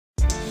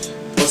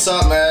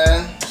what's up,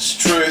 man? It's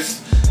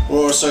Truth,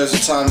 Raw Episodes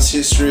of Time's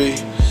History.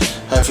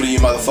 Hopefully you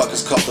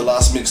motherfuckers copped the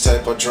last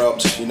mixtape I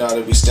dropped,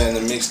 United We Stand the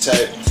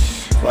mixtape.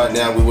 Right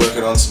now we're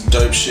working on some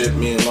dope shit,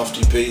 me and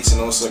Lofty Beats, and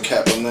also a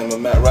cat by the name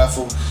of Matt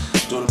Raffle,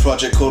 doing a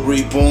project called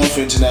REBORN for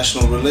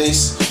international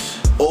release.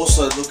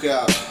 Also look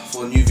out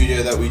for a new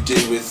video that we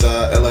did with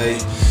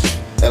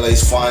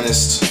LA's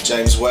finest,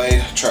 James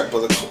Wade, a track by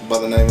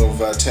the name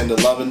of Tender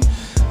Lovin'.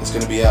 It's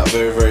going to be out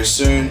very, very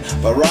soon.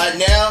 But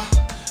right now,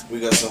 we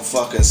got some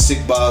fucking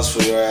sick bars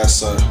for your ass,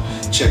 so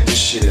check this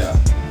shit out.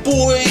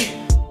 Boy!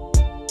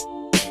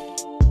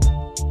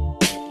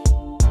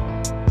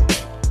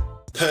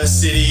 Per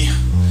City,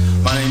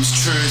 my name's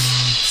Truth,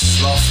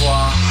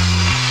 Slothwa.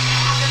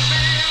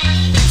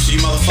 So you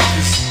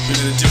motherfuckers who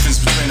know the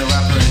difference between a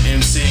rapper and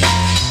an MC,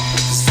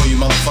 this is for you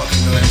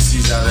motherfucking little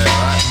MCs out there,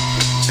 alright?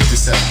 Check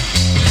this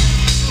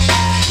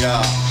out.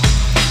 Yeah.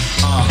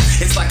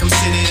 It's like I'm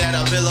sitting at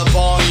a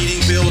billabong,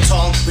 eating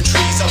biltong with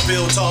trees I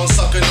built on,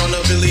 sucking on a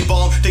Billy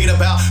Bone, thinking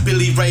about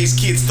Billy Ray's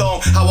kid's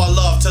thong. How I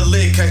love to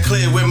lick and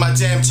clear with my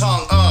damn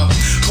tongue.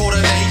 Called a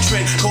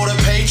matron, called a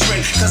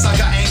patron, cause I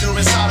got anger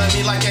inside of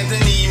me like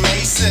Anthony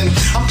Mason.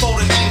 I'm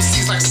folding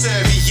MCs like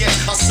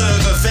serviettes, I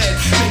serve a vet,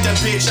 make that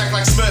bitch act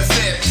like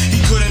Smurfette.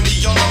 He couldn't be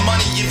on the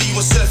money if he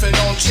was surfing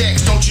on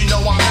checks. Don't you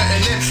know I'm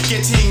hurting him,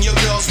 getting your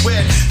girls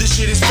wet. This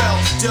shit is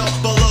felt, dealt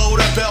below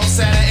the belt.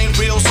 Santa ain't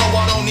real, so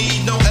I don't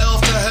need no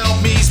elf to help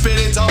me spit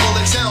it double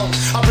XL.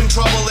 I bring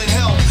trouble in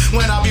hell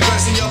when I be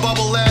bursting your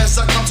bubble as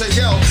I come to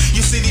yell.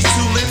 You see these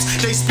two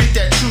lips, they spit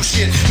that true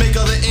shit, make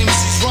other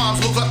MCs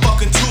rhymes look like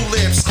fucking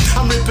tulips.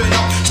 I'm ripping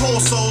up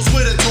torsos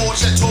with a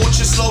torch that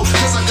torches slow,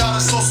 cause I got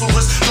a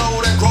sorceress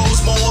flow that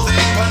grows more than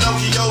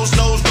Pinocchio's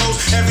nose grows.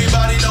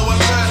 Everybody knowin'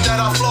 Perth that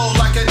I flow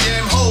like a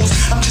damn hose.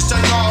 I'm just a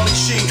gnarly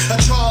sheen, a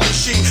Charlie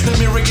Sheen. The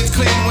mirror gets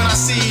clean when I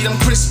see them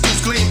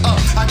crystals gleam up.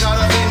 I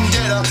got a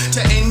vendetta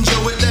to end you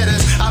with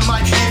letters. I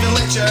might even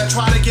let you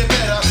try to get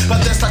better, but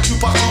that's like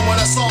Tupac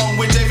doing a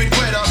song with David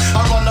Guetta.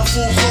 I run the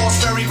full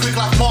course very quick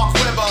like Mark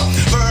Webber.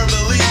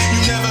 Verbally, you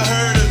never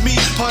heard of me.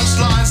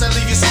 Punchlines that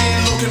leave your skin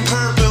looking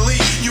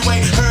purpley. You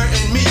ain't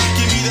hurting me,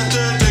 give me the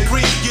third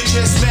degree. You're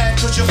just mad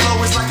cause your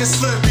flow is like a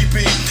Slurpee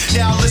beat.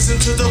 Now listen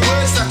to the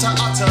words that I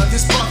utter.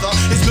 This brother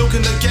is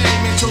milking the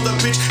game until the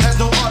bitch has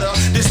no udder.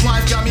 This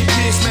life got me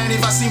pissed, man,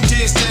 if I seem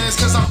distance,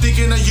 cause I'm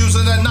thinking of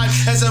using a knife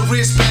as a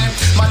wristband.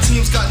 My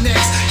team's got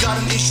next,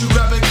 got an issue,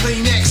 grab a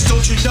Kleenex.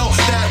 Don't you know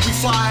that we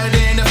fly it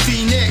in a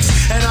Phoenix?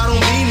 And I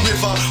don't mean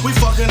river, we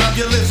fucking up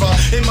your liver.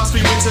 It must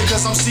be winter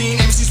cause I'm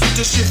seeing MCs with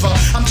the shiver.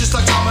 I'm just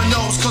like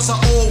dominoes cause I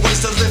always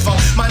deliver.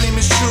 My name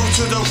is true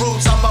to the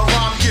roots, I'm a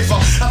rhyme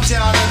giver. I'm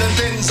down in the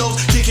benzos,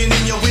 kicking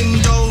in your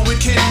window with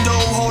Kendo,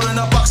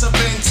 holding a box of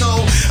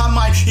bento. I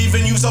might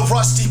even use a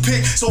rusty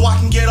pick so I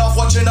can get off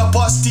watching a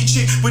busty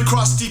chick with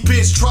crusty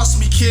bits.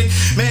 Trust me kid,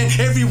 man,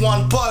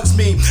 everyone bugs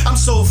me. I'm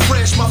so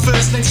fresh, my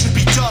first name should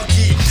be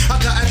Dougie. I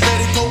got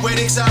athletic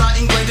poetics that I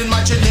ingrained in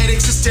my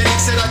genetics.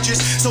 Aesthetics that I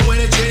just so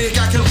energetic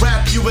I can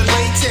rap you in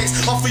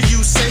latex, offer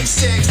you safe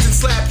sex, then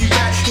slap you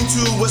back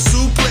into a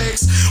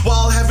suplex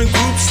while having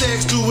group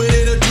sex. Do it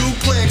in a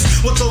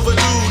duplex. What's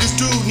overdue? This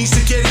dude needs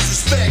to get his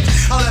respect.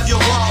 I'll have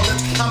your wallet.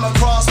 I'm a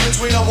cross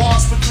between a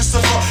wasp and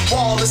Christopher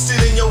Wallace,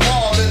 still in your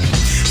wallet.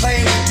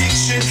 Playing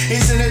addiction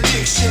is an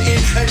addiction. In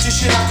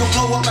addition, I can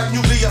blow up like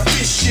nuclear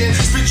fission.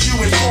 Split you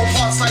in 4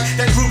 parts like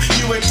that group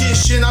new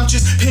edition. I'm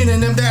just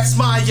pinning them, that's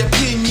my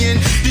opinion.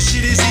 This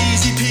shit is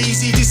easy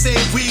peasy, this ain't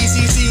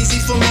wheezy. It's easy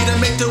for me to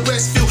make the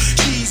rest feel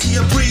cheesy.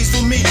 A breeze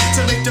for me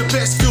to make the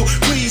best feel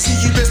queasy.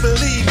 You best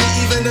believe me,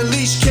 even the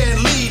leash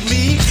can't lead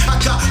me. I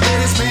got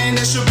letters, man,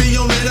 that should be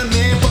on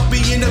Letterman, but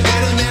being a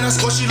better man, I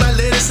squash you like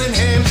lettuce and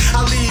ham.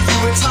 I leave you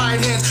in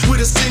tight hands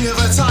with a sting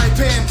of a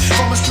Taipan.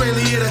 From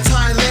Australia to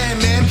Thailand,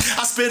 man,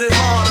 I spit it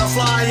harder,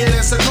 flyer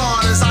than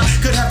cicadas. I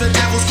could have the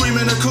devil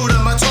screaming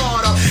Hakuna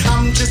Matata.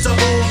 I'm just a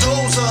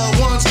bulldozer,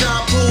 once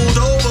got pulled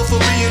over for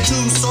being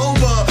too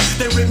sober.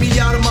 They ripped me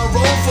out of my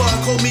rover,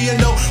 called me a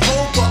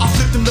no-hoper. I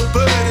flipped them the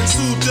bird and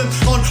sued them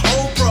on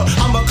Oprah.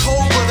 I'm a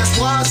cobra that's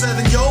wiser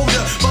than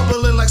Yoda,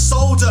 bubbling like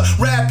soda,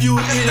 wrap you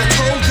in a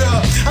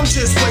toga. I'm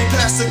just way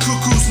past the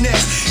cuckoo's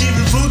nest.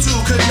 Even voodoo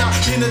could not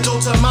pin a dough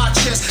to my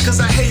chest,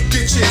 cause I hate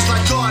bitches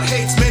like God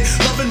hates men.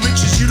 Loving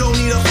riches, you don't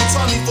need a full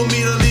tummy for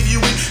me to leave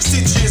you in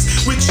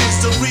stitches, which is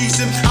the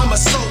reason I'm a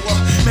sower.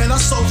 Man, I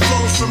sow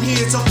flows from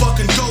here to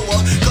fucking Goa.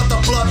 Got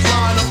the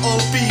bloodline of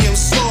opium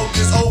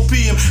smokers,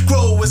 opium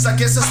growers. I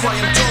guess that's why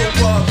I'm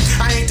doper.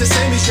 I ain't the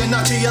same as you,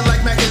 not to you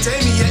like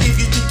macadamia. If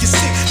you think you're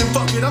sick, then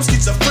fuck it, I'm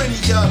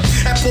schizophrenia.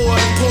 At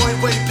boiling point,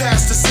 way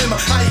past the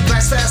simmer. I eat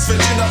glass fast for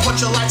dinner,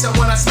 punch your lights out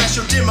when I smash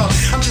your dimmer.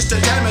 I'm just a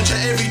damager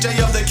every day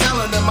of the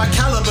calendar. My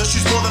caliber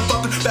shoots more than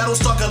fucking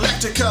Battlestar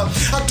Galactica.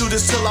 I do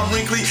this till I'm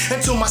wrinkly,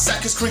 until my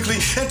sack is crinkly,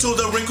 until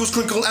the wrinkles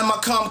crinkle and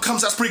my cum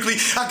comes out sprinkly.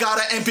 I got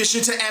an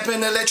ambition to amp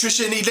an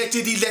electrician,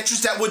 elected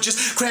electrics that would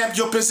just cramp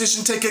your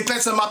position. Take a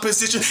glance at my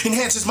position,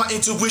 enhances my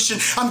intuition.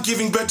 I'm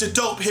giving birth to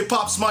dope,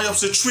 hip-hop's my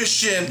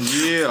obstetrician.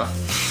 Yeah.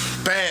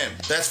 Bam.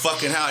 That's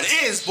fucking how it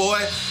is, boy.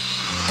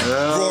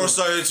 Raw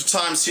Episodes of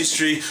Time's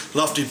History,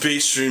 Lofty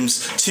Beat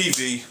Streams,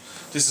 TV.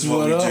 This is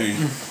what we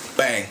do.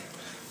 Bang.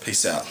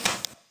 Peace out.